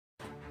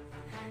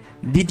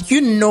Did you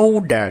know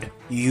that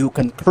you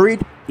can create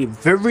a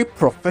very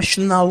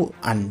professional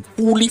and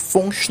fully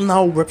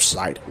functional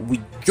website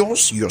with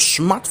just your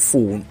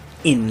smartphone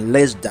in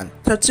less than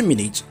 30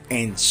 minutes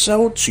and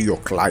sell to your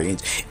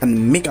client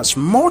and make as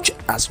much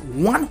as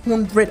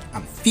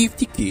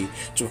 150k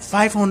to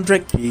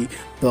 500k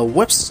per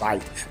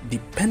website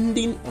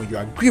depending on your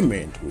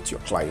agreement with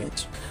your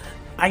client?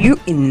 Are you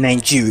in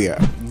Nigeria,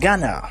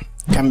 Ghana,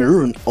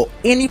 Cameroon, or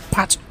any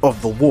part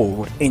of the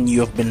world and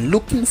you have been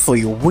looking for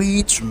a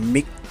way to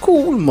make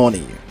cool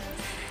money?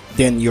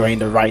 Then you're in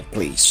the right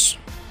place.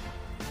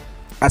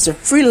 As a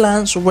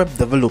freelance web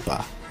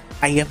developer,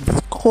 I have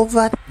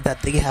discovered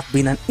that there have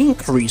been an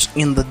increase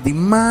in the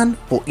demand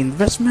for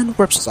investment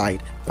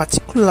websites,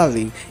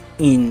 particularly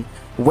in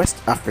West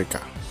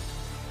Africa.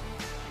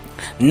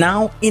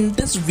 Now, in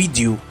this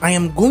video, I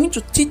am going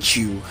to teach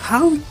you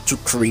how to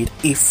create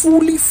a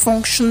fully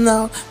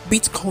functional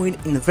Bitcoin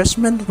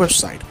investment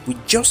website with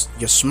just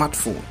your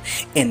smartphone,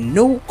 and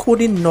no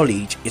coding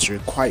knowledge is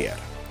required.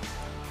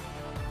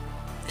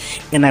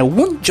 And I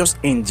won't just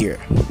end here.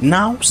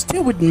 Now, stay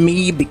with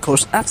me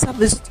because after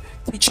this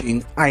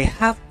teaching, I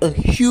have a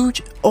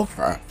huge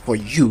offer for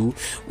you,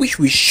 which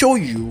will show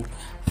you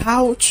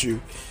how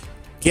to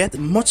get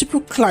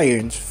multiple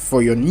clients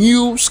for your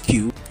new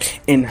skill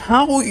and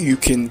how you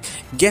can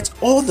get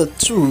all the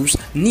tools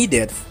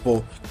needed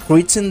for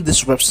creating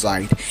this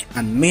website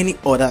and many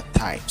other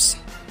types.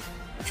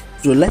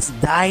 So let's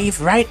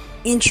dive right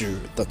into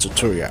the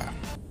tutorial.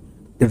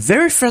 The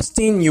very first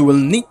thing you will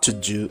need to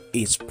do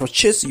is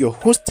purchase your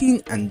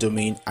hosting and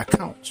domain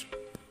account.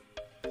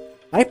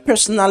 I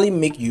personally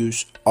make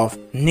use of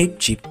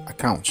Namecheap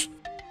account.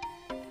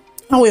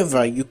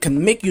 However, you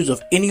can make use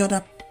of any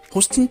other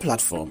hosting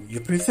platform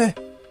you prefer.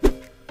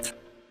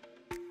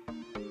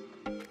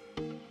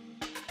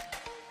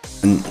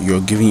 And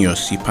you're giving your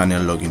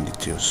cPanel login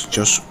details.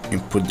 Just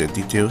input the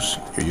details,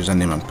 your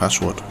username and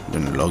password,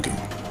 then login.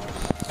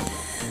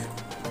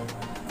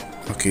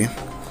 Okay,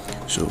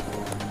 so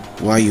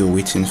while you're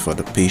waiting for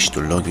the page to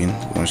login,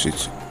 once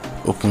it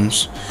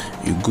opens,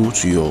 you go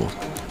to your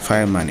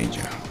file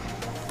manager,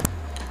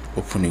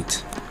 open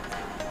it.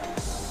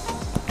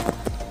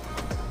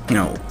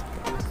 Now,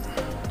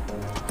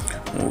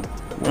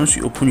 once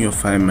you open your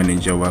file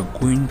manager, we're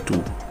going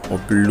to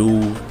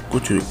upload, go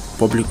to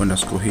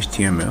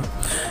public_html.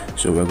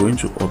 So we're going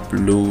to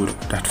upload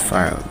that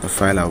file, the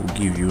file I will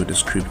give you, the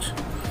script.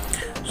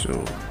 So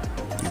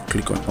you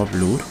click on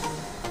upload.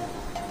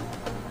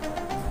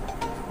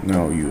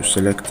 Now you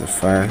select the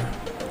file,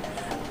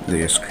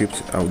 the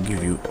script I'll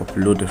give you,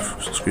 upload the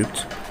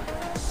script,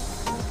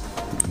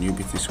 new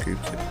BT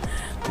script.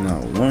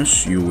 Now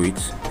once you wait,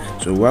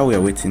 so while we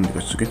are waiting,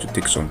 because it's going to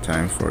take some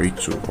time for it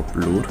to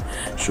upload,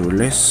 so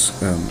let's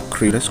go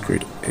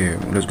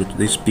to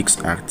this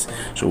PixArt.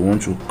 So we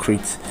want to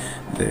create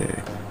the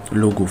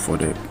logo for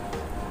the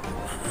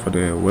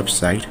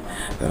website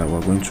that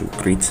we're going to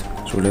create.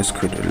 So let's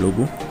create a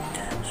logo.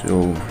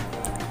 So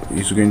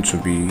it's going to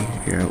be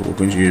here, we're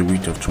going to use a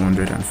width of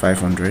 200 and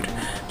 500.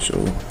 So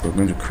we're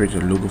going to create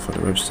a logo for the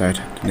website.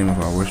 The name of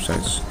our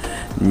website is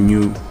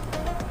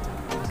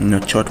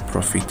Nurtured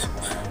Profit.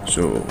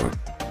 So we're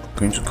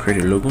going to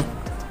create a logo.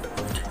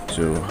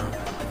 So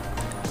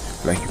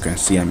like you can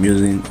see, I'm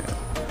using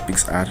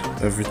PixArt.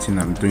 Everything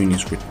I'm doing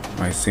is with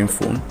my same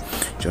phone,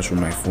 just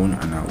with my phone,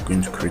 and I'm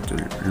going to create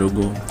the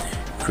logo,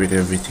 create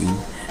everything,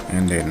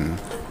 and then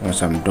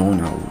once I'm done,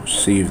 I'll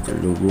save the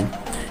logo,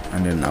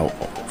 and then I'll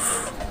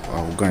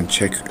go and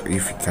check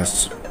if it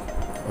has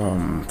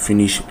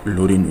finished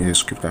loading. The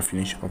script has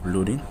finished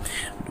uploading.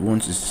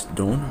 Once it's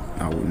done,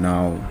 I will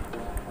now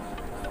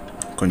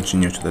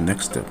continue to the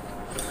next step.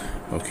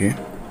 Okay,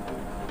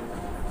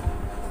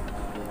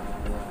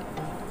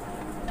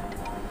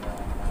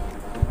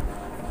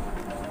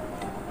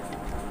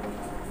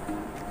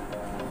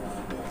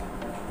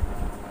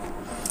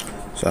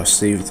 so I've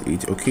saved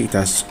it. Okay, it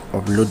has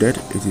uploaded.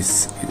 It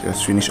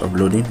has finished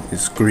uploading.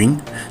 It's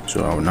green.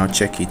 So I will now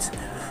check it.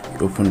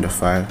 Open the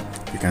file.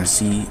 You can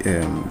see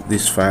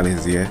this file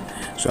is there,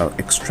 so I'll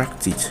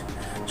extract it.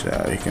 So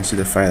you can see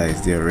the file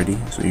is there already,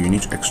 so you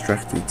need to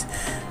extract it.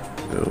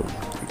 So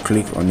you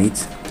click on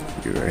it,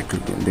 you right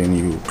click, and then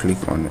you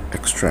click on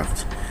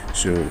extract.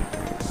 So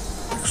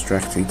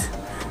extract it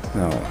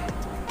now.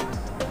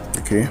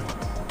 Okay,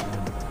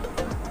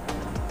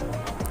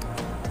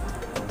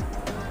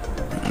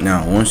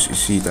 now once you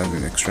see it has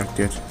been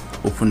extracted,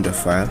 open the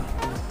file,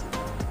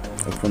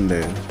 open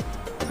the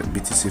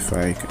BTC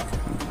file.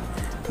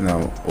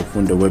 Now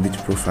open the Webbit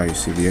profile you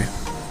see there.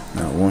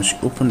 Now once you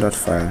open that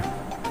file,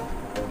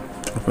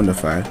 open the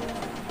file.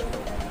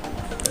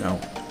 Now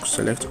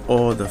select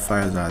all the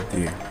files that are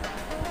there.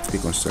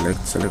 Click on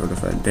select all the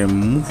file, then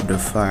move the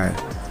file,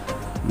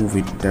 move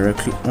it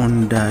directly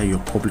under your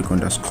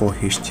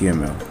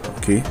public_html.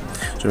 Okay,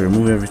 so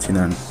remove everything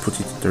and put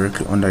it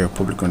directly under your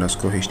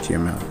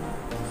public_html.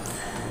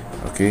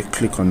 Okay,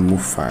 click on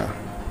move file.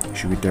 It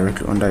should be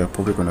directly under your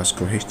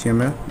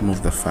public_html.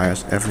 Move the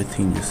files,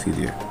 everything you see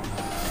there.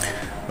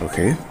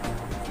 Okay,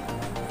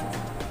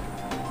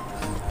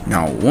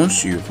 Now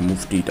once you've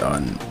moved it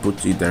and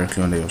put it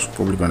directly under your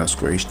public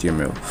underscore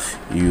HTML,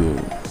 you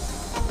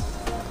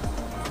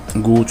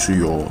go to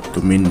your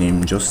domain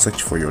name, just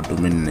search for your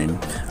domain name,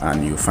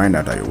 and you find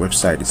out that your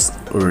website is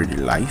already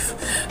live.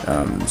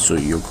 So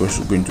you're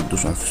also going to do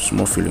some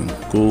small filling.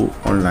 Go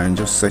online,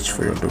 just search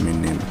for your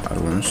domain name at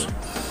once.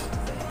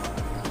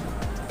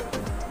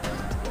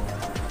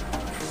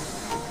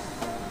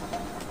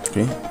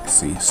 Okay,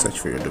 see, search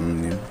for your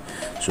domain name.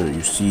 So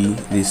you see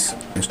this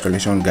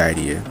installation guide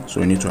here.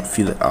 So we need to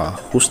fill our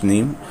host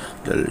name,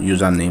 the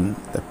username,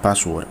 the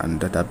password,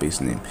 and database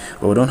name.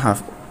 But we don't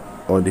have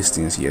all these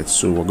things yet,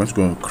 so we're going to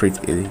go and create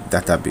a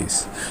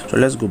database. So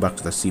let's go back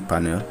to the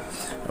cPanel.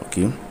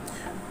 Okay,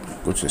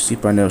 go to the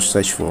cPanel,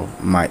 search for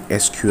my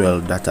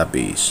SQL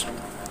database.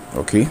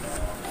 Okay,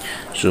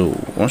 so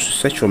once you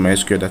search for my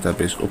SQL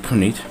database,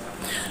 open it.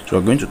 So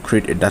we're going to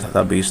create a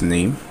database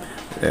name,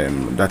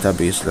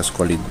 database, let's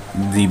call it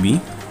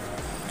DB.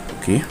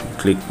 Okay,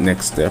 click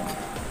next step,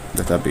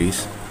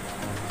 database,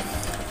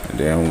 and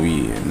then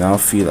we now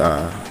fill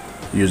our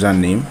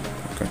username.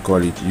 You can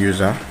call it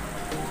user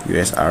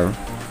USR,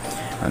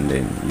 and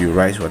then you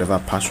write whatever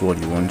password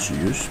you want to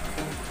use.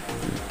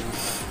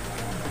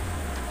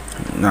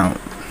 Now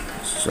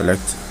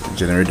select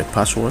generate the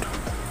password.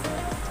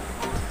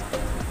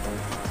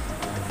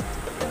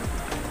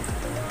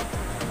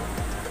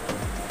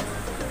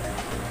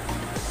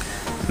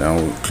 Now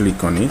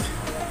click on it.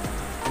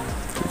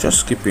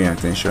 Just keep paying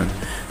attention.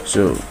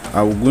 So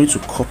I'm going to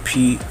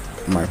copy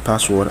my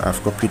password.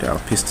 I've copied, I'll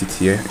paste it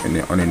here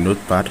on a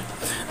notepad.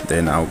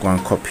 Then I'll go and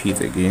copy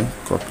it again,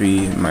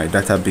 copy my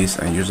database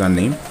and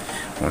username.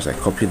 Once I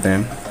copy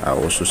them,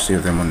 I'll also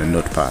save them on the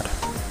notepad,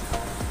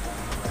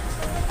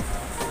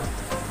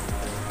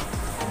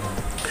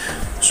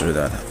 so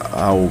that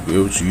I will be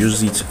able to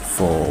use it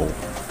for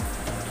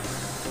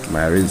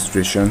my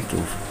registration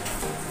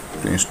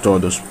to install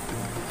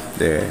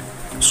the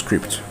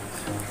script.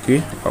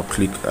 Okay, I'll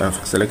click, I've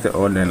selected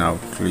all, then I'll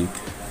click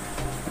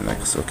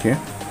next. Okay,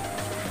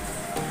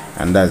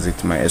 and that's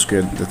it. My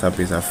SQL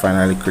database, I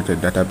finally created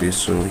database.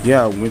 So here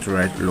I'm going to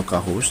write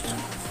localhost,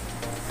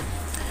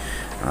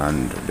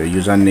 and the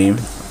username,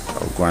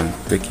 I'll go and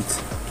take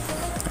it.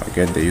 I'll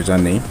get the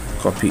username,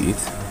 copy it,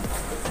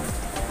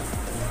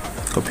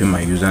 copy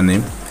my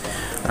username,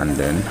 and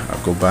then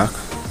I'll go back,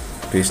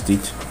 paste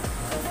it.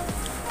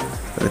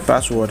 The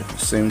password,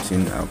 same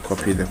thing. I'll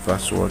copy the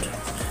password.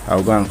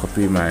 I'll go and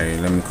copy my,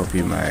 let me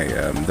copy my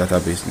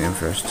database name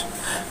first.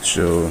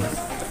 So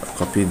I'll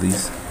copy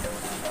this,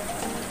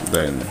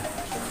 then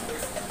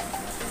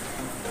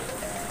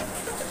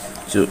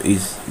so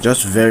it's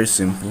just very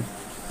simple.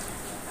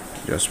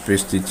 Just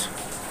paste it,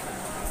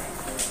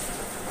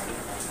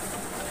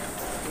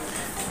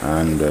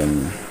 and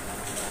then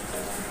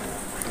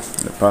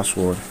the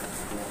password,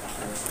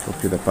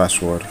 copy the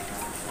password,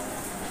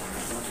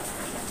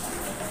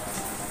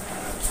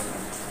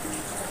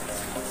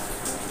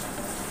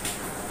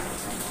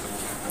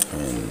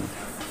 and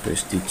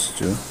paste it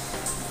too,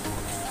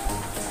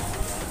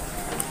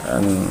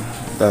 and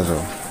that's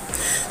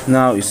all.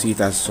 Now you see it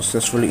has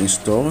successfully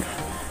installed.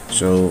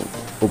 So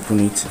open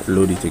it,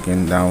 load it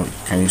again. Now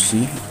can you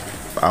see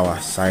our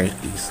site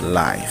is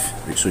live?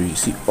 So you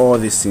see all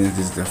these things.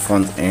 This is the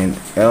front end,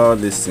 all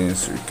these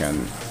things. We can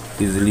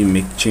easily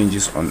make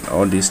changes on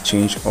all this.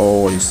 Change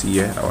all you see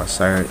here. Our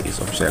site is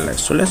officially live.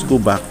 So let's go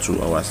back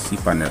to our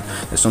cPanel.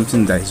 There's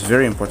something that is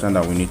very important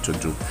that we need to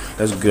do.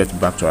 Let's get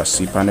back to our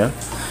cPanel.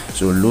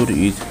 So load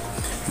it.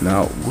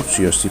 Now go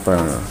to your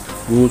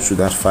cPanel, go to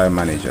that file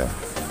manager,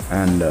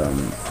 and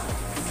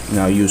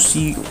now you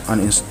see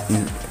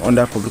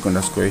under public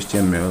underscore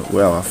HTML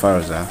where our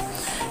files are,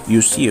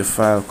 you see a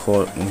file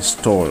called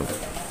install.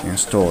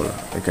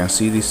 You can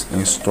see this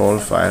install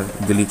file.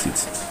 Delete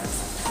it.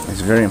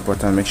 It's very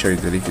important. Make sure you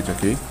delete it.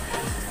 Okay,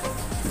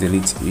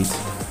 delete it.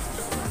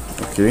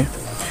 Okay,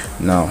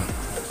 now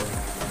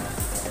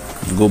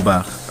go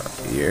back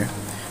here.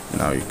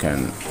 Now you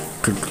can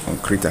click on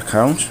create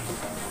account.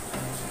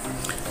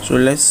 So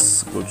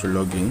let's go to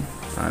login,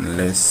 and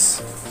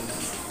let's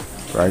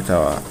write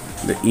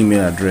the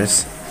email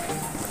address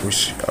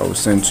which I will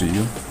send to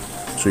you,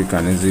 so you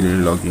can easily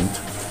log in.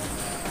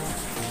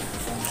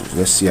 So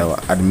let's see our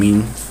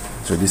admin.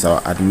 So this is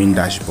our admin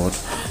dashboard.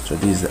 So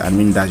this is the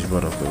admin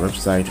dashboard of the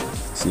website.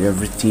 See,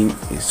 everything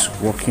is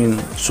working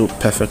so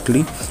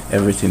perfectly.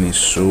 Everything is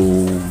so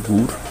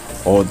good.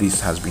 All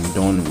this has been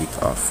done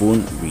with our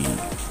phone. We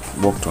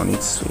worked on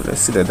it. So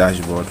let's see the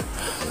dashboard.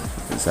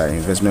 It's our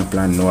investment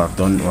plan. No, I've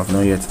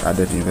not yet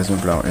added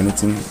investment plan or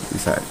anything.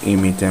 It's our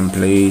email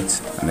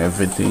template and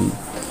everything.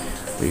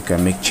 You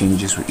can make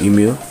changes with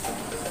email,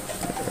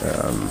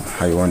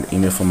 how you want the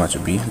email format to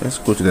be. Let's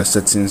go to the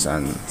settings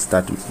and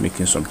start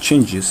making some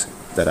changes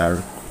that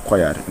are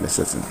required in the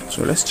settings.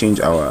 So let's change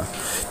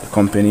the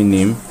company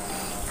name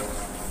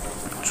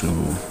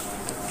to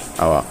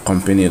our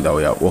company that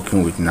we are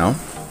working with now.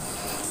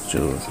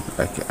 So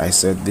like I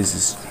said, this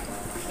is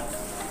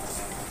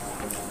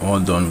all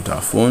done with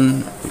our phone.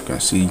 You can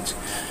see it.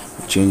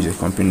 Change the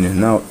company name.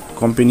 Now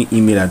company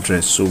email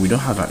address. So we don't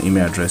have an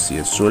email address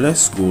here, so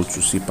let's go to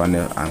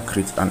cPanel and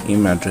create an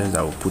email address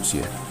that we'll put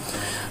here.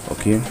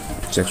 Okay,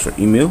 check for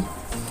email,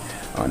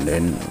 and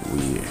then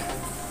we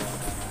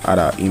add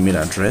our email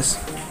address.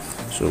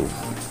 So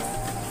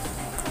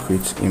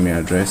create email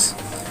address,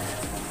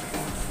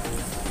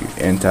 you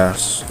enter,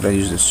 let's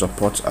use the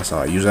support as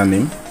our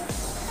username,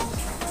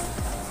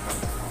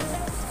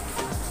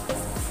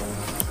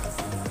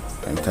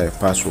 enter a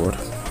password.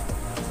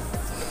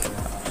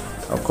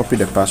 I'll copy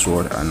the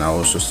password and I'll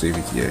also save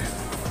it here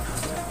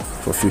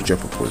for future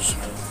purpose.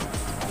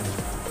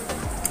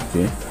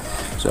 Okay,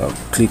 so I'll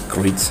click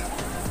create.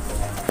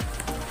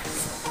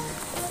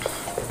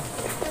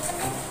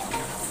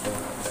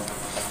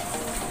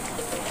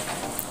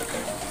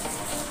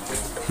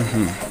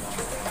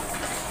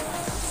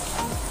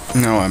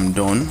 Now I'm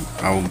done.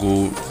 I'll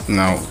go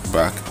now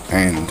back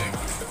and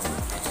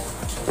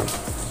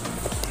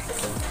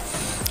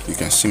you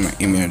can see my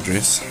email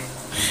address.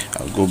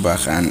 I'll go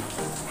back and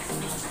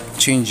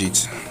change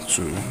it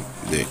to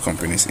the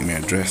company's email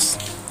address,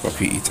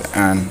 copy it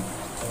and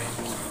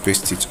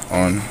paste it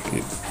on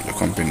the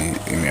company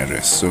email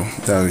address. So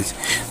that's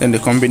it. Then the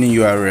company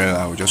URL,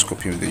 I'll just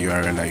copy the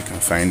URL that you can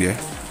find here,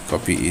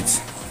 copy it,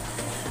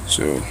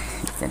 so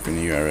the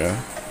company URL,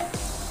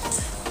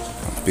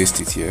 and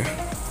paste it here.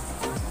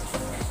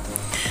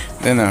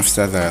 Then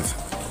after that,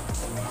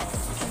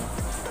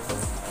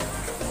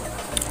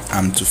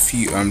 I'm to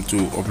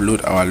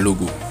upload our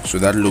logo. So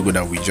that logo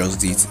that we just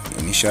did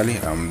initially,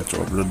 I'm to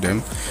upload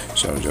them.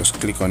 So I'll just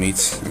click on it.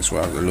 This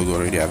will have the logo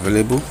already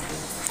available.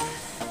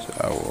 So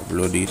I will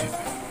upload it.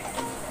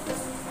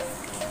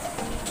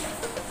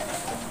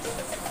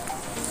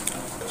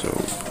 So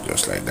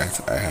just like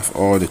that, I have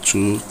all the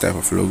two type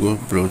of logo,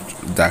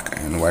 both dark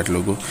and white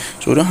logo.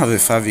 So we don't have a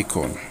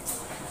favicon.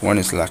 One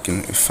is lacking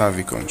a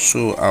favicon.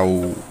 So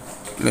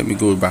let me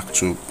go back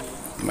to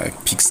my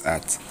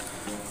PixArt,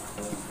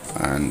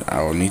 and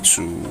I will need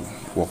to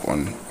work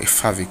on a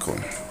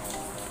favicon.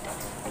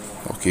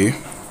 Okay,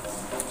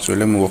 so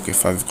let me work a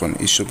favicon.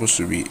 It's supposed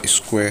to be a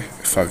square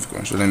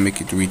favicon, so let me make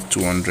it width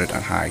 200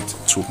 and height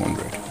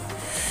 200.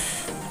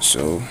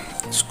 So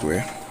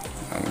square,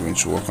 I'm going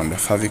to work on the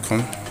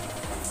favicon.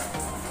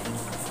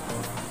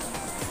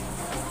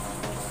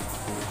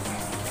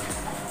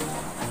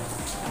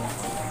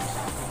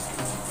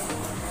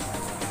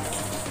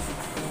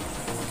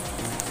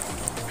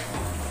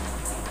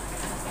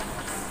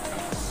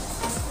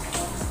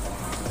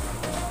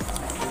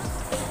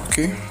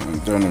 Okay, I'm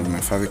done with my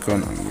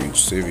favicon. I'm going to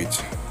save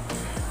it,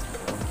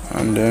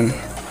 and then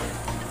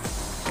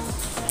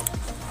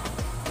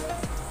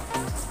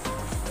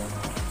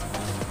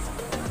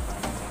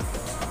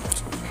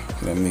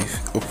let me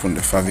open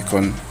the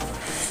favicon,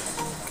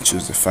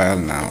 choose the file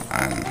now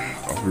and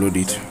upload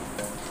it,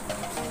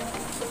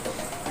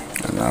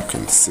 and now I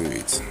can save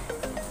it.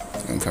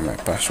 Enter my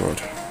password.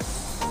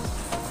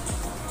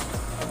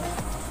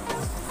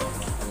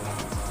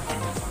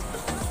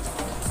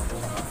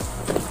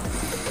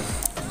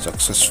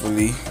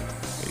 Successfully,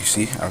 you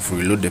see I've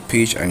reloaded the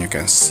page and you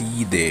can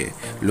see the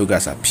logo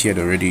has appeared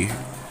already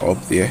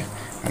up there,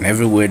 and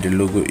everywhere the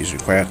logo is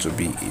required to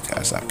be, it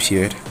has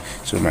appeared.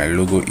 So my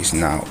logo is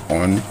now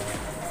on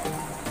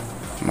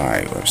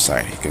my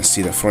website. You can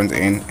see the front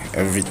end,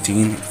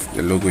 everything,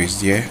 the logo is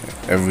there,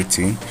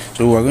 everything.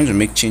 So we're going to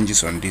make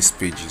changes on these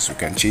pages. We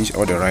can change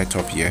all the right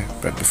up here,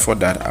 but before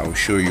that I will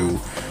show you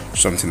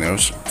something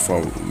else.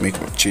 Before we make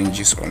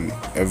changes on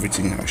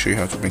everything, I'll show you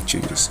how to make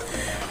changes.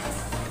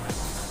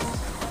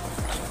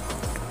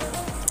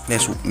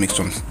 Let's make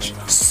some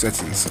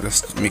settings.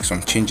 Let's make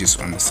some changes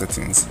on the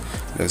settings.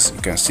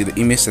 You can see the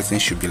image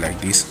settings should be like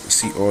this.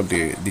 See all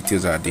the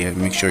details are there.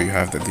 Make sure you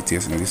have the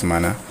details in this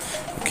manner.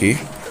 Okay,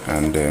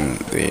 and then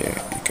the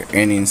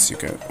earnings, you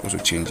can also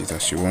change it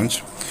as you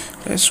want.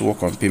 Let's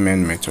work on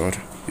payment method.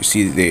 You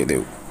see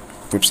the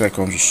website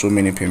comes with so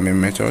many payment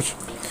methods,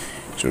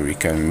 so we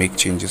can make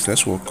changes.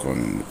 Let's work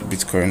on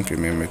Bitcoin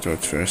payment method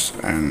first,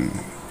 and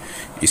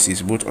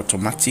it's both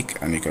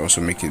automatic and you can also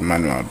make it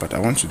manual, but I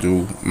want to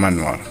do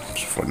manual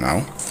for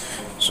now.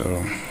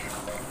 So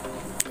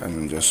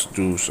and just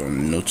do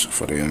some notes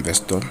for the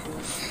investor.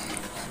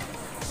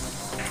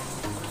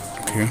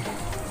 Okay,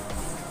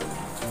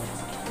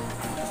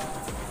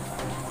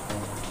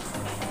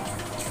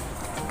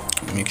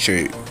 make sure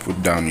you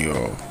put down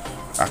your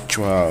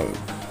actual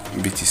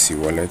BTC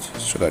wallet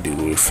so that it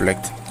will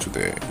reflect to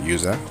the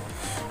user,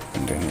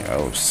 and then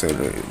I'll say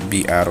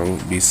B arrow,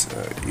 use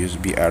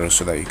B arrow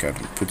so that you can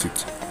put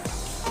it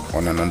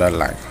on another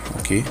line.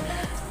 Okay,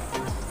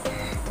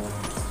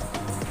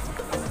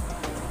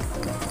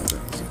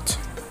 that's it.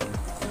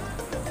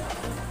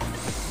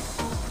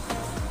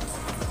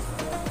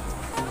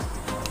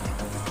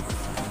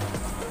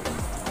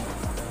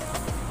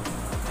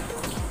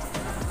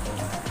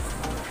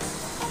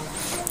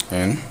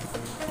 And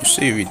you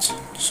save it,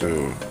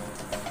 so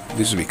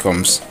this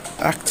becomes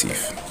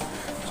active.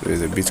 So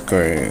the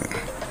Bitcoin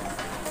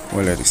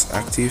wallet is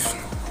active.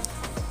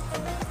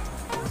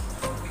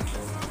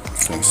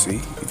 You can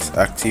see it's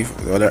active.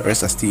 The other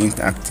rest are still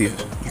inactive.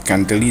 You You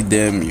can delete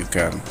them, you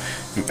can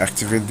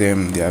activate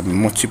them. There are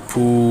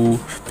multiple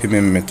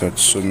payment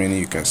methods, so many.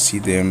 You can see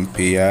them: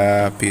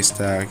 Payer,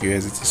 Paystack,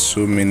 USDT,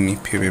 so many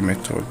payment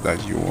methods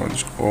that you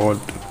want, all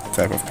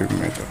type of payment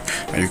method,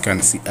 and you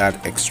can see add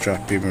extra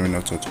payment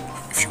method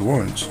if you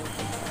want.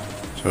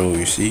 So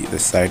you see, the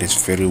site is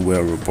very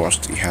well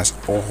robust. It has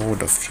all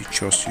the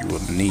features you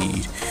will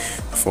need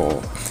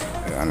for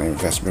an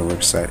investment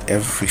website,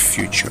 every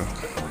feature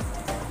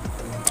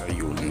that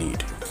you will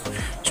need.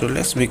 So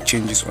let's make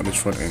changes on the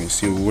front end. You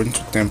see, we went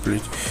to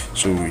template,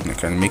 so we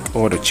can make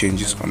all the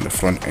changes on the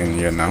front end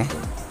here now.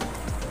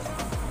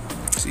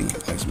 See,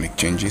 let's make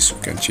changes.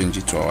 We can change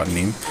it to our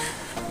name,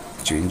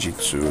 change it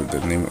to the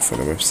name for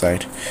the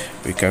website.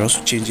 We can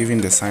also change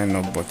even the sign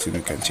up button.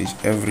 We can change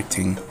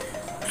everything.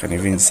 We can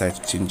even decide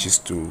to change this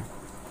to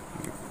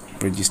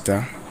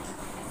register,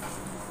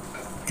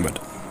 but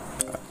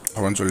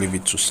I want to leave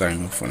it to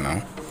sign up for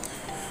now.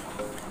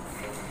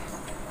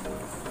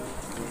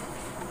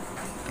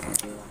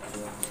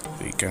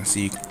 So you can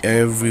see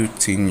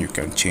everything, you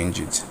can change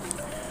it.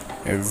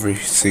 Every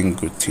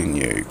single thing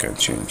here you can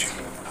change.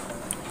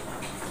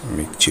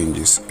 Make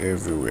changes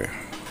everywhere.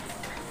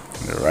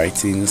 The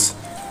writings,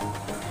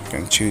 you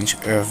can change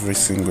every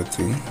single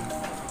thing.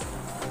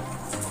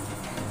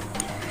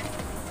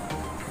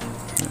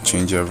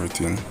 Change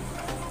everything.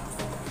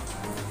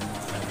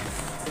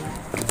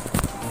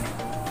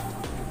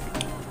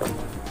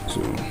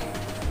 So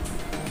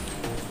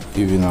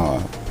even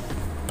our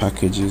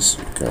packages,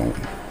 you can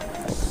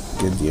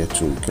get there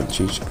too. You can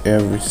change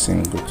every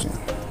single thing.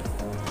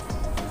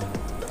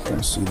 You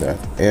can see that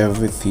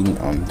everything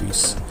on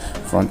this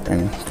front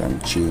end can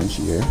change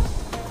here.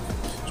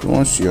 So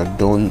once you're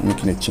done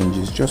making the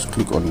changes, just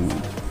click on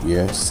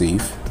here,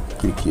 save.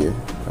 Click here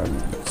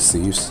and it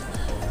saves.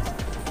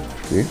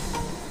 Okay.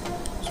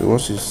 So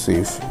once it's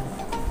saved,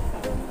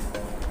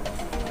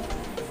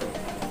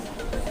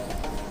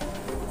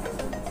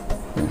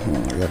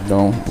 we are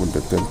done with the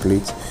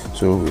template.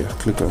 So we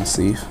click on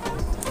save.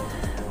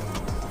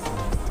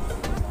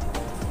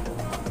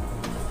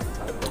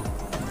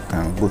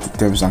 And go to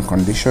terms and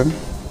condition.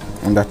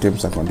 Under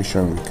terms and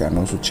condition, we can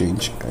also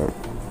change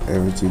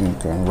everything.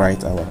 We can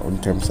write our own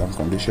terms and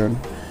condition.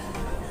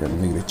 You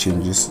can make the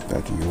changes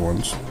that you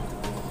want,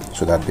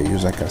 so that the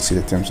user can see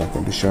the terms and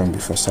conditions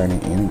before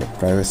signing in. The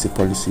privacy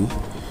policy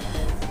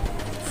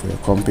for your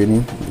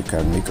company, you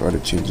can make all the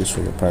changes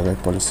for your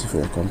private policy for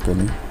your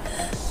company,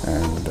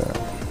 and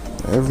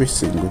every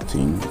single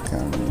thing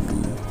can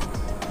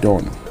be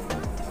done.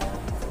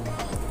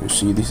 You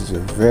see, this is a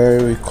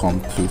very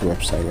complete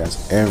website. It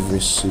has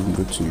every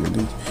single thing you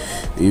need,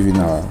 even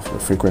our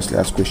frequently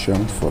asked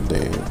question for the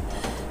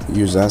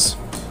users.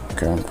 You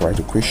can write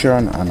a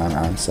question and an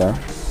answer.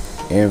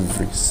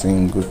 Every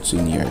single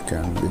thing here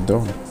can be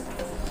done,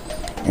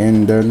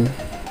 and then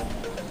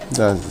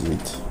that's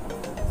it.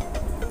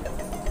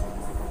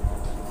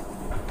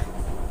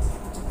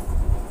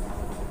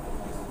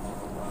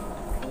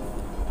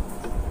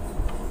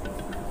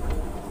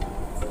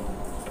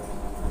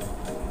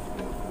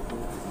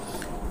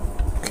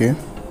 Okay,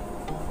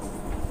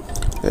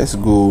 let's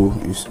go.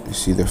 You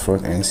see the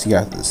front end. See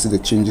the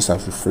changes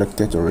have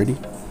reflected already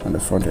on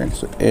the front end.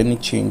 So any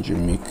change you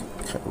make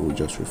will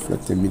just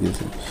reflect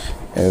immediately.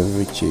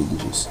 Every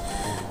changes.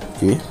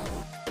 Okay.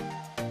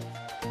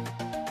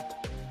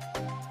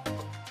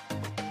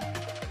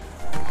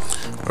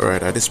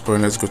 Alright, at this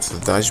point, let's go to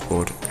the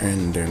dashboard,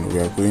 and then we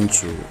are going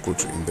to go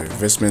to in the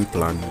investment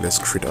plan. Let's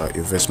create our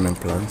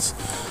investment plans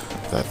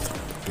that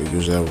the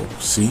user will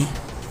see,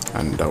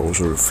 and that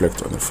also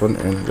reflect on the front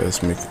end.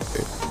 Let's make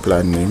a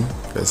plan name.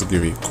 Let's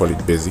call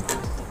it basic,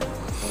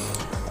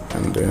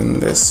 and then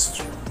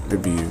let's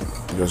maybe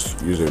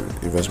just use an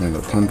investment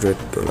of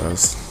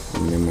 $100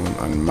 minimum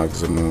and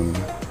maximum,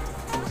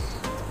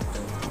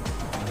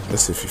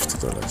 let's say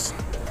 $50.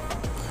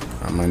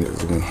 Our mine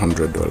is even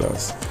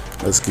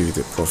 $100. Let's give it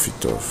a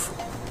profit of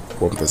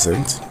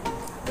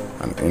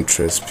 1%, an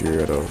interest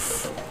period of,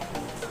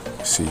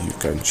 see, you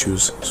can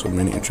choose so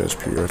many interest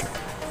period.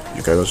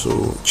 You can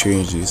also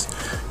change this,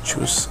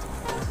 choose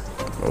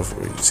of,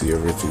 see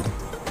everything,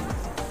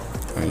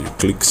 and you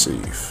click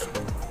save.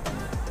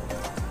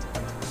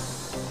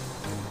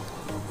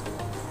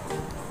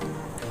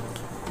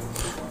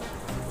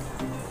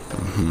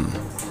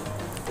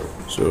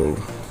 So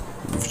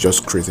we've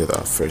just created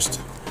our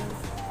first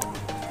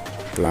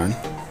plan.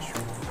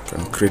 You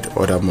can create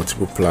other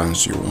multiple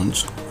plans you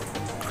want,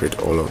 create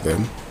all of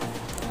them.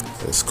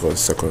 Let's call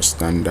second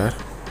standard.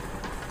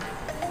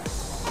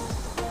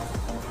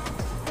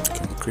 You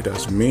can create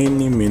as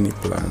many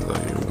plans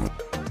that you want.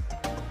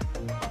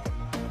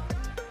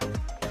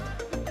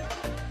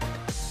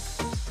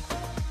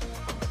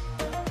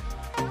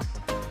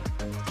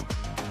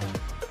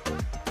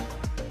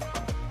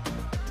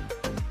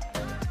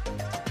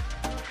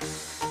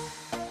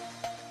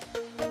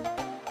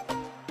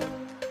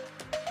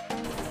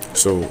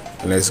 So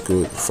let's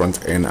go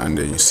front end, and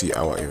then you see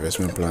our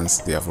investment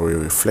plans. They have already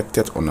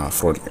reflected on our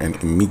front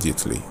end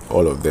immediately.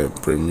 All of them,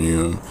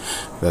 premium,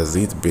 that's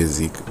it,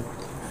 basic,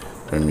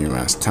 premium,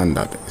 and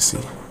standard. You see,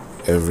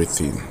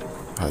 everything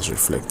has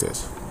reflected.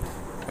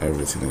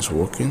 Everything is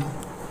working.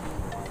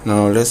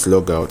 Now let's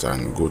log out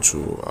and go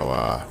to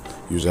our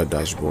user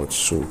dashboard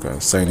so we can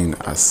sign in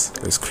as,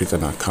 let's create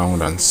an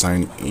account and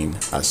sign in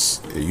as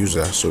a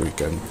user so we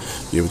can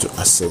be able to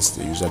access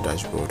the user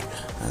dashboard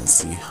and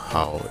see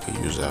how a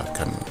user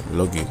can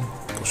log in,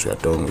 because we are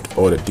done with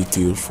all the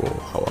details for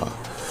our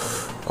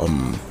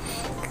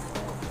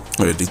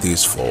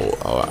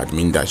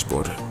admin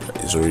dashboard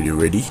is already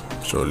ready.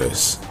 So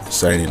let's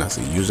sign in as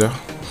a user,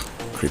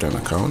 create an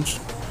account.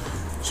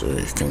 So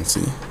you can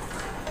see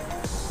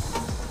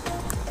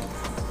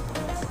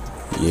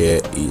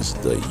here is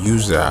the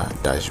user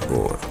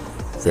dashboard,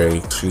 very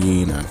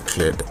clean and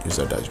clear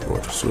user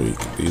dashboard. So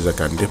the user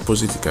can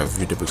deposit, you can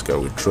view deposit, you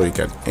can withdraw, you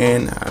can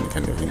earn, and you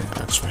can even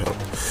ask for help.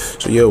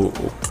 So here we'll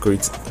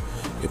create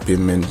a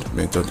payment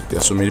method. There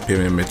are so many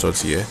payment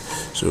methods here,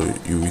 so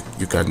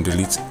you can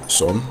delete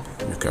some,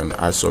 you can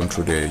add some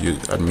through the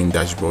admin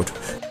dashboard.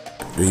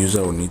 The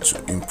user will need to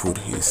input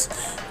his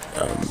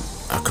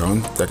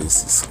account, that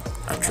is his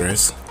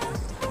address,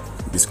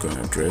 Bitcoin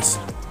address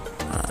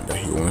that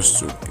he wants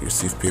to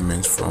receive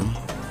payments from.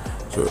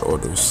 So all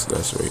those,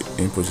 that's why he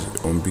inputs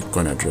his own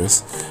Bitcoin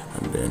address,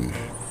 and then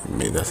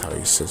that's how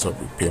he sets up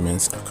the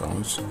payments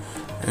accounts.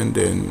 And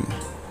then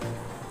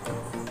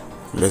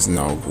let's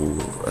now go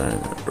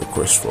and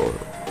request for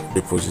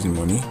depositing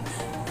money.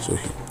 So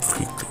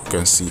you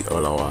can see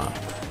all our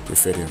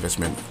preferred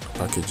investment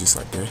packages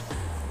are there.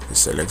 He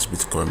selects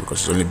Bitcoin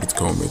because it's only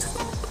Bitcoin made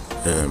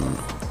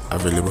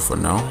available for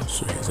now.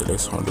 So he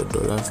selects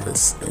 $100.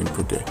 Let's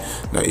input there.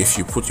 Now if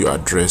you put your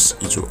address,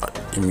 it will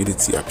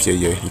immediately appear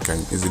here. He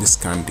can easily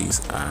scan this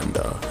and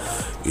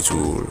it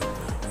will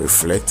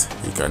reflect.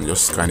 You can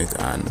just scan it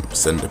and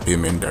send the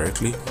payment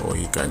directly, or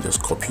you can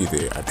just copy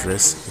the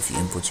address. If you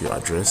input your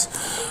address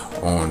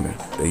on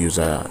the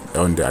user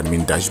on the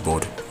admin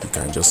dashboard, you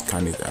can just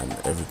scan it and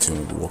everything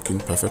will be working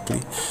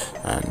perfectly.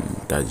 And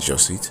that's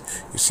just it.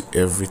 You see,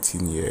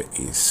 everything here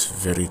is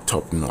very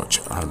top notch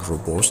and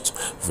robust,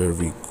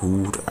 very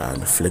good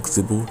and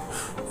flexible.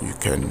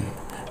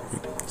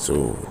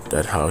 So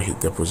that's how he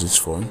deposits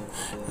funds.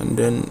 And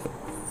then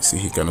see,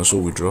 he can also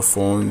withdraw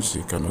funds,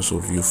 he can also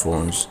view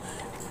funds,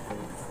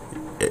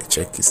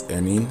 check his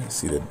earning,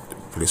 see the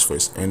place for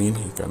his earning.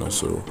 He can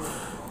also,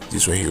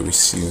 this way he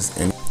receives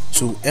earning.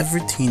 So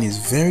everything is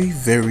very,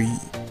 very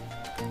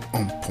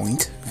on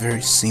point,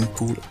 very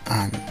simple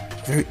and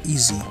very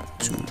easy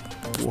to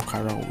walk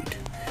around with.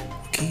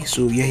 Okay,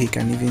 so here he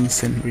can even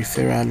send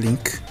referral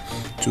link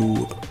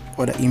to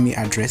other email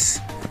address,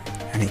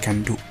 and he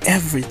can do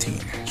everything.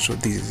 So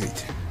this is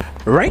it.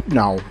 Right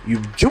now,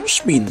 you've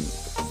just been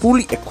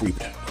fully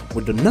equipped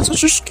with the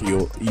necessary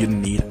skill you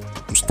need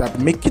to start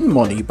making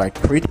money by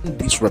creating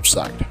this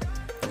website.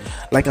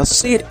 Like I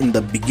said in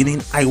the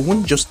beginning, I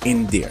won't just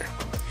end there.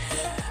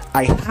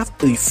 I have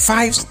a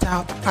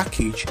 5-star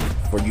package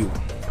for you,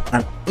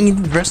 an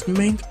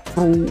investment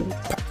pro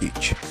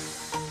package.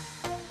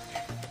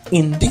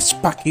 In this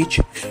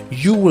package,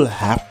 you will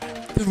have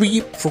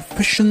 3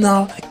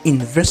 professional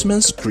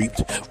investment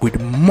scripts with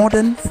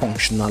modern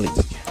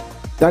functionality.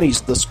 That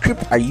is the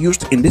script I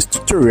used in this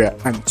tutorial,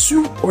 and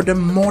 2 other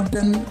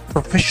modern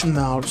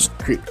professional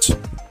scripts.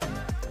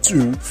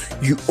 2,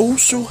 you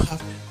also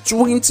have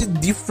 20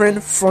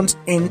 different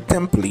front-end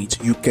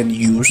templates you can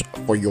use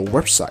for your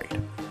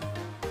website.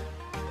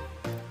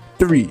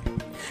 3,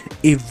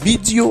 a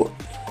video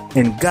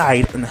and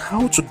guide on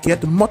how to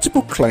get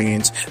multiple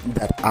clients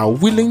that are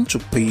willing to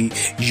pay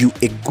you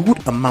a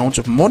good amount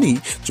of money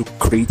to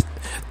create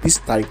this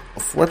type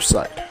of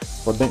website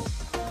for them.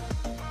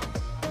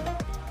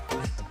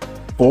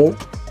 4,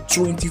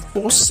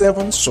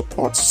 24/7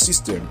 support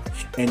system,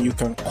 and you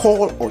can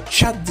call or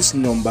chat this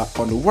number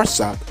on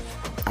WhatsApp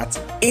at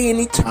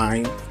any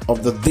time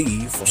of the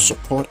day for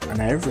support,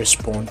 and I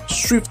respond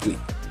swiftly.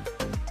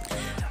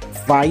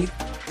 5,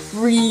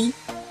 free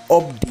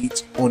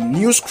updates on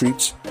new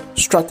scripts,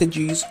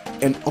 strategies,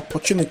 and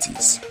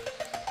opportunities.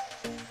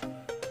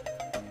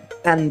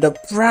 And the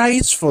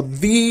price for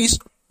this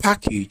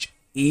package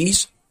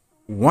is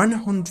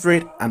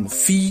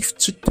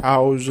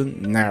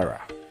 150,000 naira.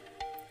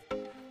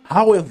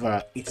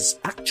 However, it is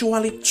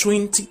actually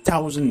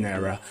 20,000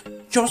 naira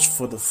just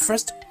for the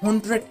first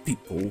 100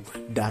 people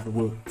that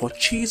will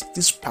purchase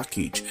this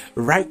package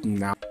right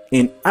now.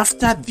 And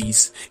after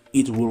this,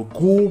 it will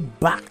go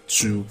back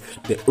to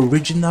the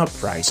original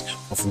price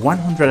of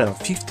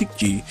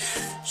 150k.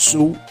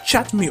 So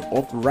chat me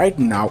up right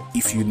now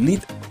if you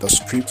need the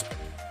script.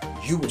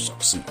 You will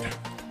succeed.